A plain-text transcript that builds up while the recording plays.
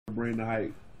bring the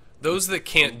hype. Those that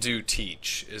can't do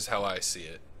teach is how I see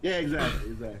it. Yeah,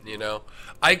 exactly, exactly. You know,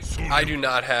 I do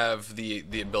not have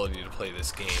the ability to play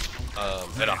this game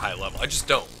at a high level. I just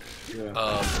don't. Yeah.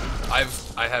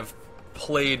 I have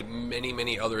played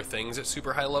many other things at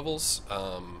super high levels,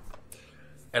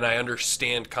 and I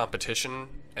understand competition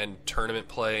and tournament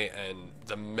play and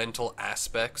the mental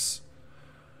aspects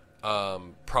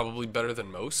probably better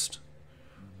than most.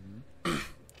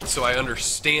 So I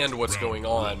understand what's going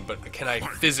on, but can I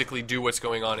physically do what's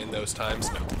going on in those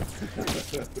times? No.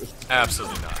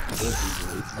 Absolutely not.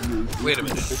 Wait a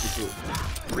minute.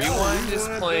 Rewind is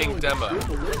playing demo.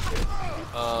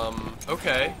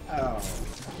 Okay.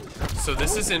 So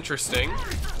this is interesting.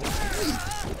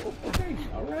 Okay,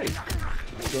 alright.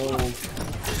 So,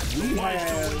 we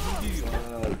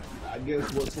have, I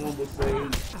guess what some would say,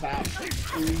 top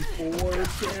 3-4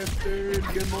 caster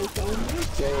demo Sony.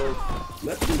 So,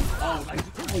 let's see.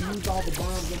 Use all the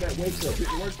bombs on that wake up.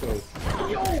 Didn't work though.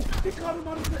 Yo, they caught him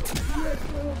out of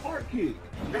the art kick.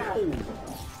 No.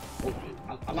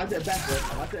 I like that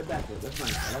backup. I like that backup. That's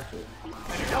nice. I like that.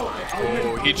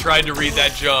 Oh, he tried to read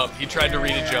that jump. He tried to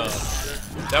read a jump.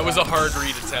 That was a hard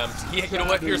read attempt. You know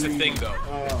what? Here's the thing, though.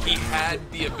 He had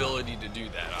the ability to do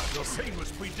that,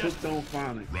 obviously. Just don't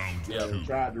find it. Yeah,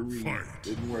 tried to read.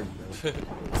 Didn't work, though.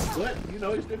 But, you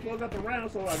know, he still closed out the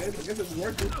round, so I guess it was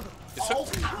working. Yo,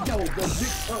 the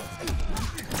big up.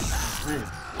 Man,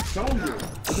 Sonya.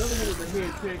 Another one of the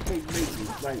head pancake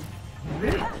makers. Like,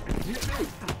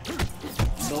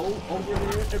 no, over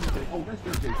there, everything. Oh, that's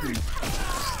just JP.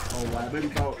 Oh, I maybe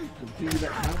thought continue that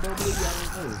combo, maybe, I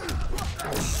don't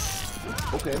know.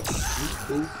 Okay,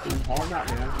 ooh, hard knock,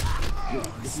 man.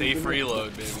 Safe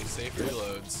reload, baby. Safe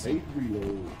reloads. Safe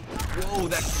reload. Whoa,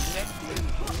 that connected.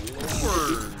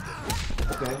 Lord.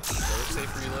 Okay.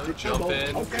 Safe reload. Jump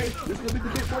in. Okay, this is gonna be the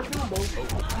big first combo.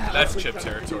 Oh, that's chip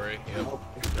territory. Yep.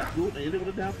 Good, and it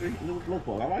was a down three, and it was low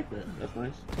fall. I like that. That's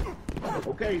nice.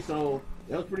 Okay, so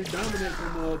that was pretty dominant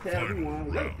from Khaotic one.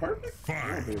 Was that perfect? I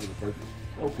don't think it was perfect.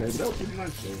 Okay, but that was pretty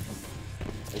nice though.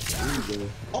 Okay, here we go.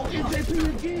 Oh, NJP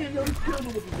again! Yo, he's killing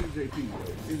him with the NJP, bro.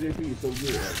 NJP is so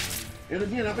good right now. And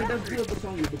again, I think that's good for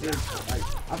Sonya because, like,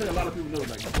 I think a lot of people know,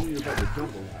 like, Sonya is like to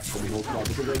jump a lot for the most part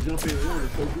because that jump in one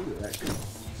is so good, actually.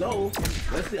 So,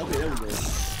 let's see. Okay, there we go.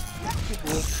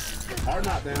 Hard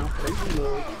knockdown. Safe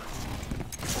reload.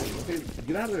 Okay,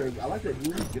 get out of there. I like that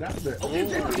move. Get out of there. Oh, this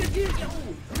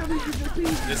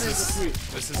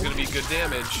is gonna be good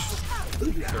damage.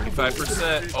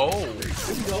 35%. Oh. Here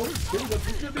we go. Here we go.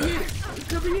 This could be it. This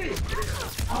could be it.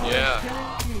 Oh, yeah.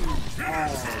 Oh, man.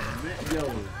 Yo.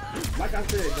 Like I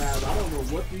said, guys, I don't know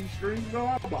what these streams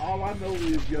are, but all I know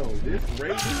is, yo, this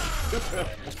rating,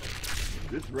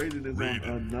 this rating is on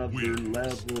another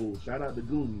level. Shout out to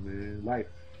Goonie, man. Like,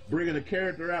 bringing a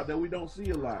character out that we don't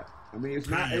see a lot. I mean, it's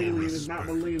not Alien, it's not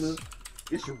Melina,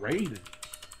 it's Raiden.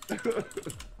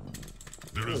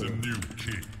 There is a new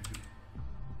king.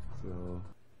 So,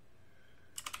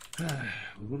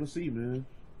 we're gonna see, man.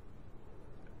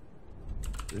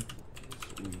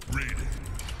 Raiden.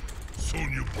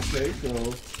 Sonya. Okay, so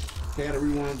Khaotic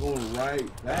rewind going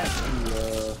right back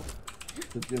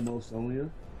to demo Sonya.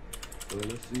 So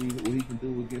let's see what he can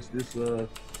do against this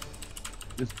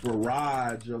this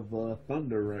barrage of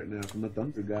thunder right now from the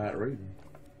Thunder God Raiden.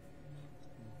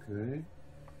 Okay.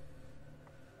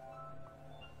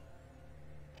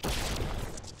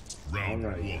 Round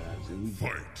all right, one. Guys, here we go.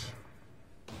 Fight.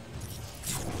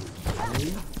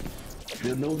 Okay.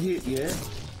 Still no hit yet.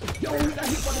 Yo, he got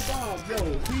hit by the bomb. Yo,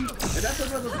 see? And that's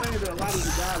another thing that a lot of the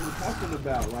guys are talking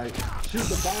about. Like, should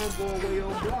the bomb go away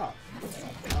on block?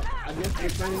 I guess the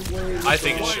same way. I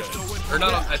think it should. Or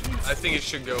not, I think it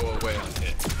should go away on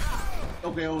hit.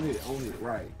 Okay, on hit,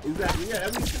 right. Exactly, yeah, I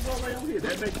mean, it should go away on hit.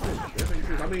 That makes sense. That makes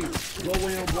sense. I mean, go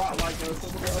away on block like some of the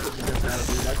other guys,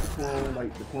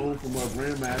 like the clone from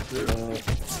Grandmaster,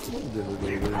 what is it?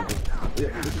 Yeah,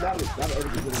 there's a lot of other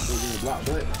people that go in block,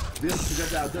 but this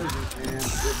projectile does it, and it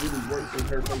really works in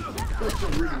her favor. It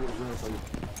really works in her favor.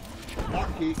 Block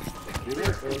kick, it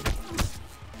is,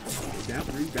 down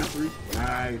three.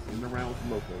 Nice, in the round with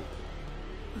the loco.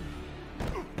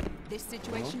 This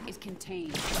situation is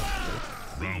contained.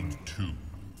 Round two.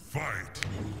 Fight.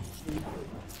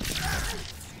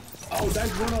 Oh,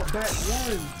 that's run up back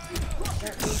one.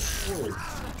 That was good.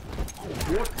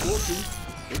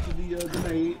 4-2 into the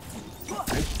grenade.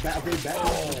 Back.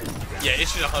 Yeah, it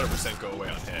should 100% go away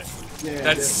on hit. Yeah,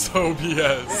 that's so BS.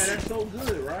 Yeah, that's so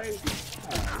good, right?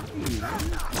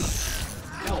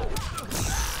 Yo.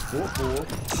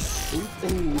 4-4. Ooh,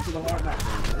 to the hard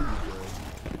knockdown. There you go.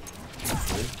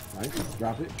 Okay, nice.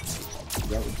 Drop it.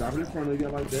 Drop it in front of you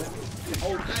like that.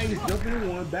 Oh, nice. Jumping in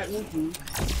one, back one two.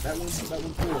 That one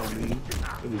four, I mean.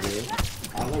 There we go.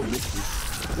 I love this.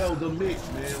 Yo, the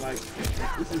mix, man. Like,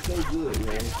 this is so good, yo.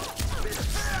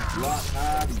 Block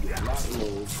high, block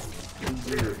low. Too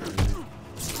good, man.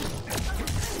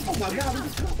 Oh my god, look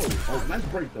at this combo. Oh, nice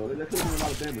break, though. That could have been a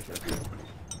lot of damage right there.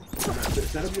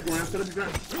 Set up your ground, set up your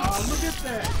ground. Oh, look at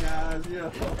that, guys.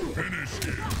 Yeah.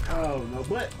 Oh, no.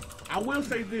 But I will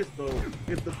say this, though.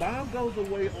 If the bomb goes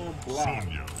away on block,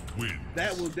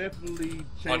 that will definitely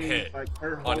change on hit. Like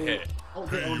her whole... On hit.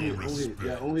 Okay, on hit.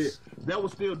 Yeah, on hit. That will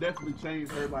still definitely change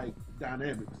her, like,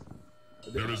 dynamics.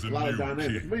 There's a lot of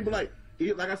dynamics. I mean, but, like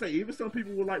I say, even some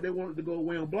people would like they wanted to go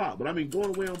away on block. But I mean, going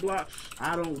away on block,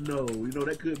 I don't know. You know,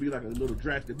 that could be like a little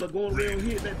drastic. But going away on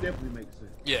hit, that definitely makes sense.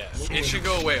 Yeah, it should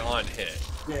go away on hit.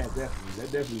 Yeah, definitely.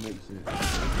 That definitely makes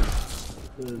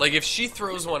sense. Like if she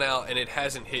throws one out and it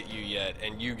hasn't hit you yet,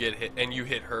 and you get hit and you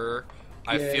hit her,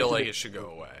 I feel like it should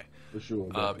go away. For sure.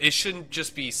 It shouldn't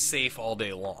just be safe all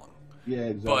day long. Yeah,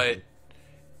 exactly. But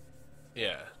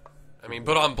yeah. I mean,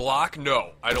 but on block,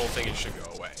 no, I don't think it should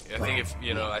go away. I think if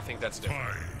I think that's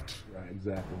different. Right,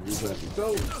 exactly.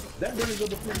 So that brings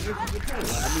up a pretty interesting point.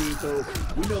 Like, I mean, so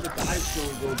we know that the ice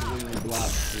stone goes away on block.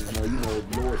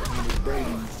 LordHoonie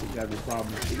Brady got this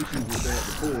problem, the issues with that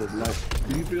before. Like,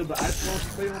 do you feel the ice stone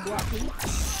should stay on block too?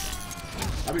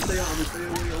 I mean, stay away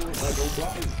on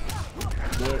block.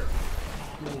 But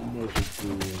I don't know if it's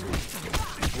true.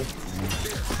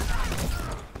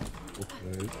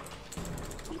 Okay.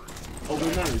 Oh,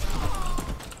 they're nice.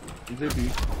 Zippy.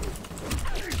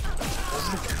 Oh,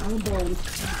 this combo.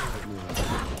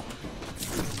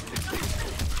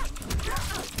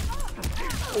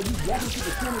 Oh, he's walking to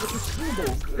the corner with this combo.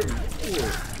 Good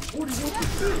lord.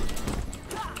 41%.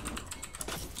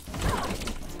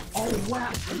 Oh,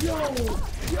 wow. Yo.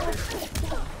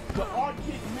 The arc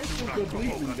kick missed him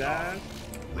completely, guys.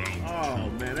 Oh,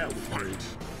 man, that was crazy.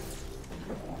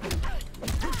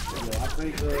 Yeah, I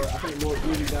think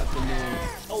LordHoonie got some.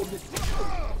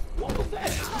 What was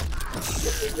that?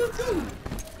 What did you do?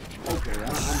 Okay, I'm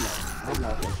lost.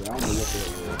 Okay, I don't know what that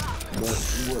was, but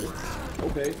what?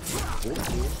 Okay,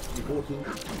 14,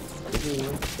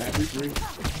 back 3.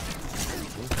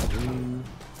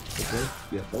 Okay,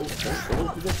 yeah, throw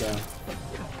to this guy.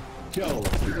 Yo,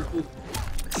 he just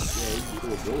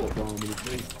threw a blow up on him in his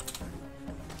face.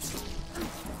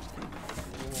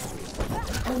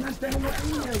 Oh, that's that one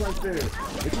right there. It's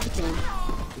the corner.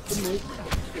 It's the mix.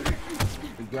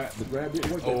 The grab it.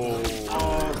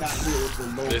 Oh, got hit with the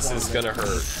low. This is gonna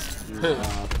hurt.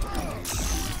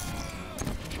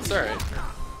 It's alright.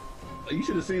 You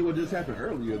should have seen what just happened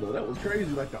earlier, though. That was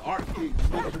crazy. Like the arc kick,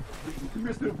 you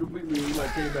missed him completely and he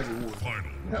like came back and won.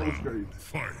 That was crazy.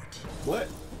 What?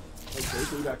 Okay,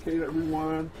 so we got K that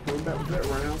rewind, coming back with that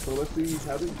round. So let's see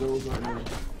how this goes right now.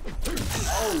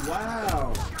 Oh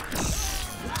wow!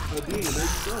 Again, there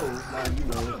you go. Like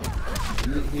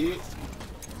you hit,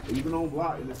 even on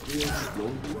block, and it still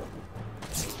blows you up.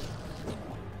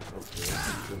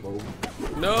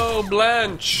 Okay. No,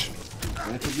 Blanche.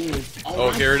 Again.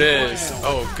 Oh, here it is.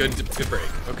 Oh, good break.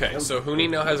 Okay, so HoonieE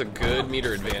now has a good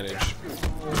meter advantage.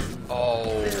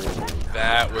 Oh,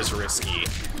 that was risky.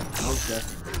 Okay.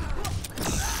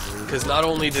 Because not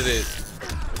only did it,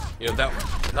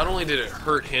 not only did it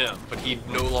hurt him, but he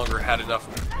no longer had enough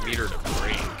meter to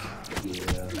break.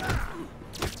 Yeah.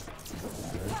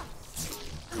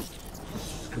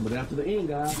 Coming down to the end,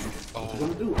 guys. What you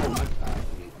gonna do? Oh my god.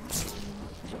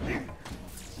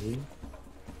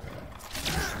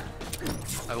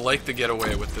 I like the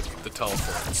getaway with the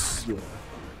teleports. Yeah.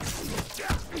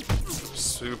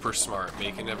 Super smart,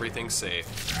 making everything safe.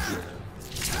 Yeah.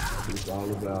 It's all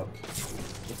about.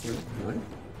 Okay, right.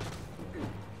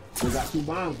 We got 2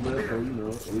 bombs left, so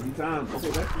every time. Okay,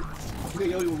 that's it. Okay,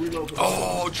 yo, you reload.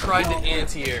 Oh, tried the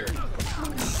anti-air.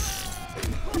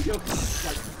 Yo,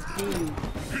 like,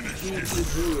 he his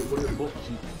head with his butt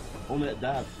cheek on that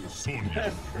dive.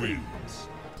 That's crazy.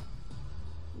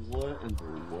 What in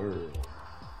the world?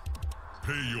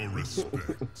 Pay your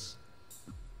respects.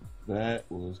 That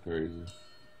was crazy.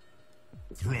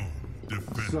 Throne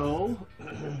defender. So,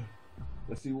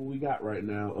 let's see what we got right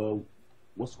now.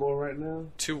 What score right now?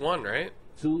 2-1, right?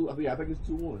 2. I think it's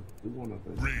 2-1. 2-1, I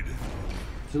think. Rated.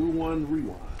 2-1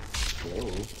 rewind. So,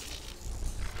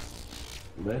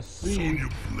 let's see.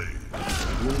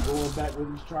 We're going back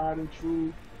with his tried and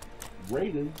true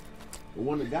Raiden. The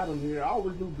one that got him here. I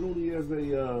always knew HoonieE as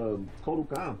a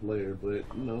Khaotic player, but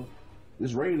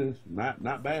this Raiden's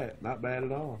not bad. Not bad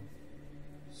at all.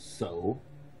 So,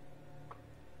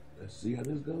 let's see how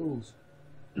this goes.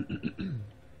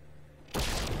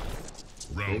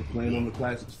 Round playing on the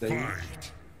classic stage.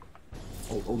 fight.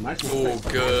 Oh, nice one. Oh,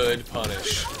 good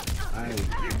punish.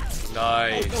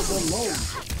 Nice.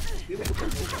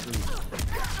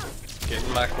 Get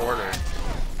in my corner.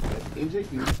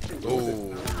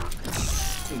 Oh.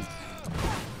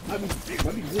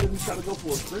 Might be good if we try to go for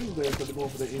a string there instead of going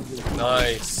for the NJ.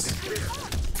 Nice.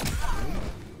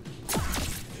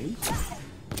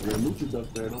 Yeah, Lucha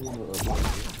duck there. I don't want to block it.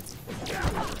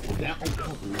 Oh, down.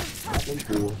 Back and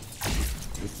forth.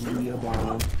 Let's see a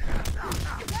bomb.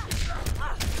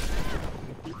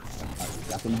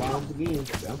 Got some bombs again.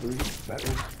 Down 3. Back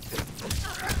one.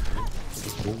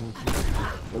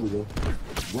 There we go.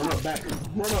 Run up back.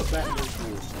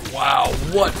 Wow,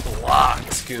 what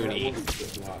blocks, Goonie.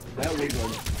 That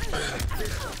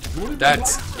was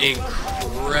That's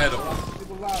incredible.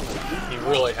 He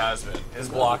really has been. His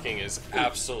blocking is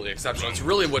absolutely exceptional. It's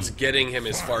really what's getting him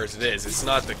as far as it is. It's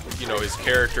not the, his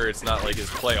character, it's not like his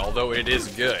play, although it is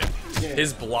good.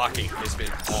 His blocking has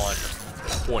been on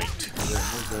point.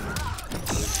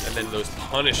 And then those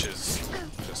punishes,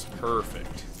 just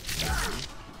perfect.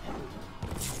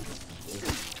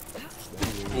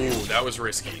 Ooh, that was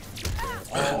risky.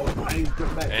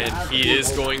 And he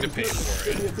is going to pay for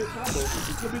it. It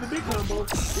could be the big combo.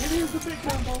 It is the big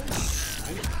combo.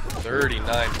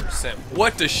 39%.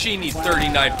 What does she need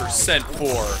 39%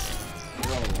 for?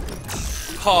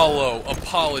 Paulo,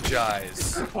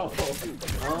 apologize.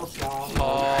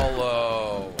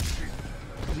 Paulo.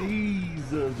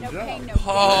 Jesus. No pain, no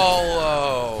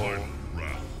Paulo.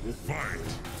 Fight.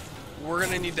 We're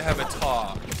gonna need to have a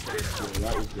talk.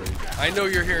 I know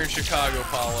you're here in Chicago,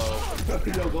 Paulo.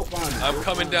 Yo, go find him. I'm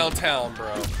coming downtown,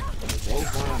 bro. Go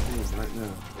find him right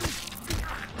now.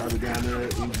 Probably down there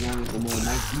enjoying some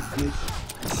nice deep dish.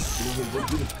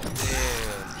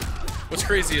 Man. What's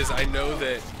crazy is I know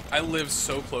that I live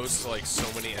so close to like so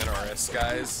many NRS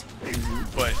guys,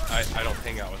 but I don't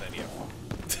hang out with any of them.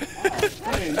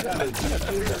 Man, you gotta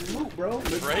do that loop, bro.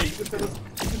 Right. You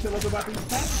can tell us about these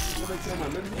packages. When they come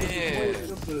out.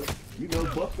 Maybe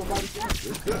buff somebody's face.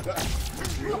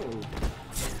 Yo.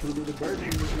 Put the burden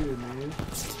in here, man.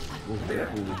 Well,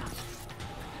 definitely.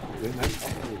 Okay, nice. Oh,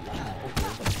 wow. Okay.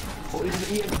 Oh, it's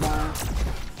an EX bomb.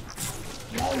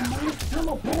 Oh, man,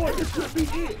 teleport. This could be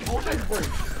it. Oh, nice break.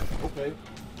 Okay.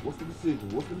 What's the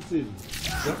decision?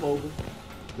 Jump over.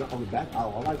 Jump on the back.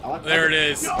 Oh, I like There it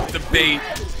is. The bait.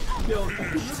 Yo,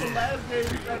 this is the last game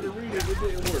we tried to read it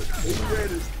didn't work.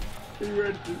 He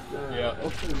read it this time. Yeah.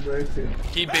 Okay,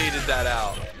 He baited that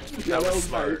out. Yeah, That was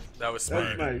smart. nice. That was That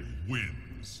was smart. nice.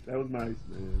 Wins. That was nice,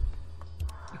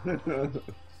 man.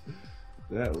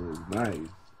 That was nice.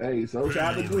 Hey, so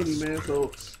shout out to Greeny, man.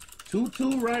 So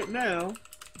 2-2 right now.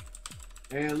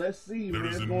 And let's see, man.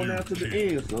 It's going down to the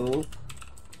end. So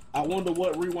I wonder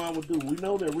what Rewind will do. We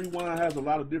know that Rewind has a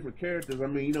lot of different characters. I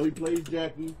mean, he plays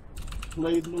Jackie,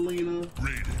 plays Melina,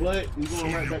 but he's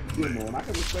going right back to Demo, and I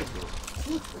can respect that.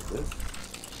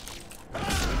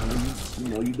 I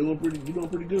mean, you're doing pretty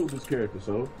good with this character.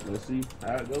 So let's see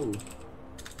how it goes.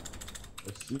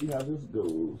 Let's see how this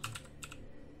goes.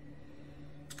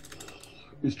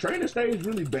 Is training stage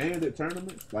really banned at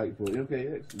tournaments, like for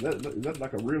MKX? Is that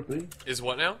like a real thing? Is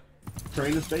what now?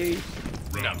 Training stage?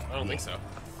 No, I don't think so.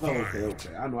 Oh,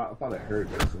 okay. I know. I thought I heard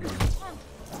that somewhere.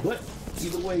 But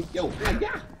either way, yo,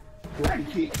 yeah, karate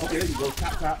kick. Okay, there you go.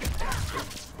 Top.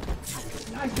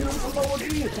 Nice, get him lower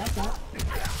again. Top.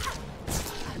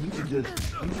 You should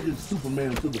just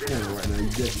Superman to the corner right now. You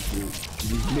definitely should.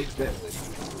 You just mix that.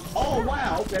 Oh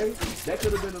wow, okay. That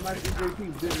could have been a nice MVP,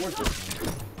 but didn't work.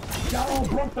 Y'all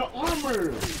broke the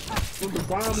armor from the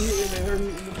bomb hitting and her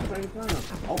hitting at the same time.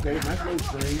 Okay, nice little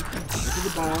string. This is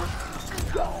the bomb.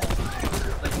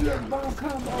 Let's see that bomb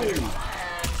combo.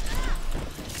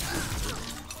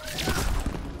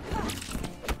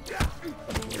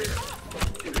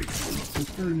 The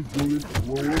string is good.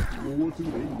 World 2,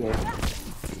 there you go.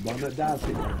 Bomb that dive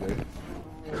kick right there.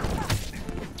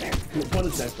 Can't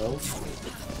punish that though.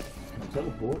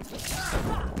 Teleport.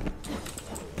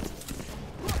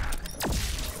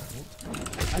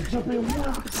 I jump in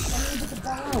one with the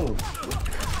bomb.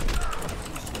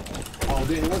 Oh,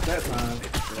 didn't work that time.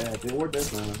 Yeah, it didn't work that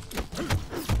time.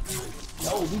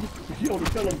 Oh, he on the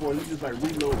teleport. He just like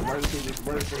reload right until you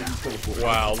teleport.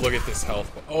 Wow, look at this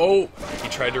health. Oh, he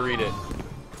tried to read it.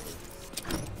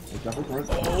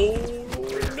 Oh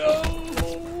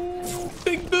no!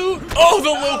 Big boot! Oh, the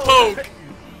low poke!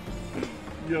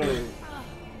 Yo,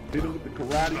 hit him with the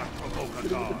karate.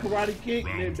 Hit him with the karate kick,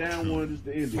 and then down one just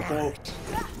to end it. So,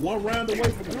 one round away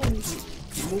from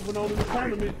Goonie. Moving on to the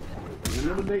tournament.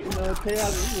 eliminating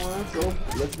Khaotic one, so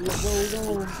let's see what goes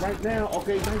on right now.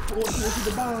 Okay, nice forward to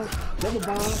the bomb. Another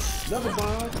bomb. Another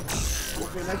bomb.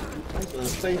 Okay,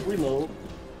 nice safe reload.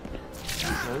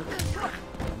 Okay.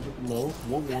 Low,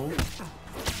 1-1.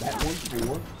 That one's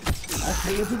 4. I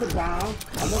came to the bomb.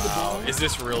 Another bomb. Is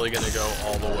this really gonna go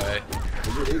all the way?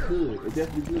 It could. It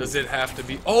definitely could. Does it have to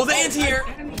be? Oh, the anti-air!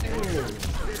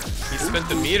 He spent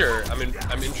the meter. I'm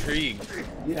intrigued.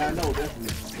 Yeah, I know,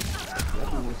 definitely.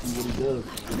 Definitely want to see what he does.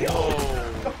 Yo!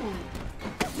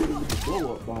 Hit him with the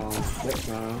blow-up bomb that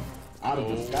time. Out of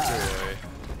the sky. Boy.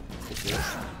 Okay.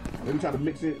 Let me try to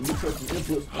mix up some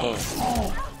inputs.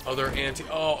 Oh. Other anti.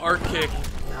 Oh, arc kick.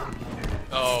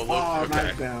 Oh, look. Okay.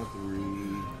 Nice down 3.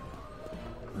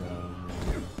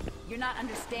 You're not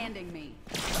understanding me.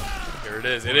 Here it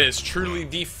is. It is truly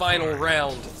the final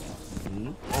round.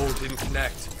 Oh, it didn't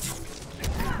connect.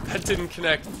 That didn't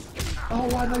connect. Oh,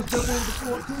 wow, nice jump over the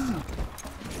floor, too.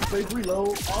 Safe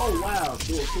reload. Oh, wow.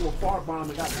 So a far bomb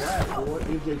and got grabbed for it.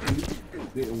 NJP.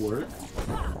 Didn't work.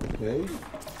 Okay.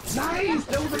 Nice!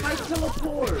 That was a nice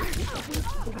teleport!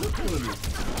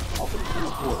 Off of the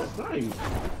teleport. That's nice.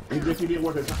 NJP didn't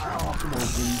work. Oh, come on,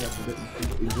 dude. That's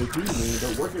NJP, man.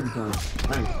 Don't work every time.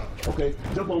 Nice. Okay.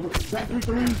 Jump over. Back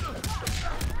 3-3.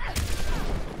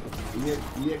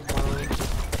 EX bomb.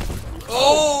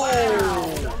 Oh! Wow.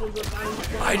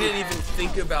 I didn't even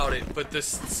think about it, but the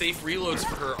safe reloads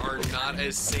for her are not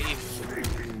as safe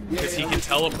because he can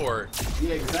teleport.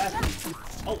 Yeah, exactly.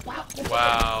 Oh, wow.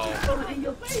 Wow. In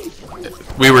your face.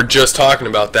 We were just talking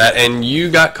about that, and you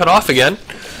got cut off again.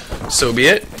 So be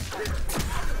it.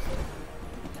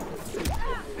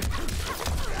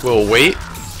 We'll wait.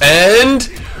 And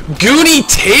Goonie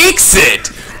takes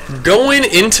it! Going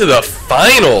into the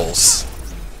finals.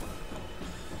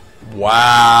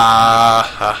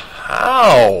 Wow.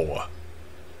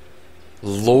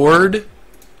 LordHoonie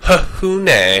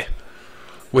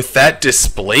with that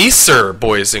displacer,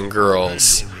 boys and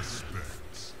girls.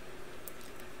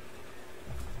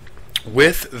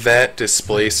 With that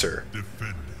displacer.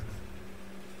 Defend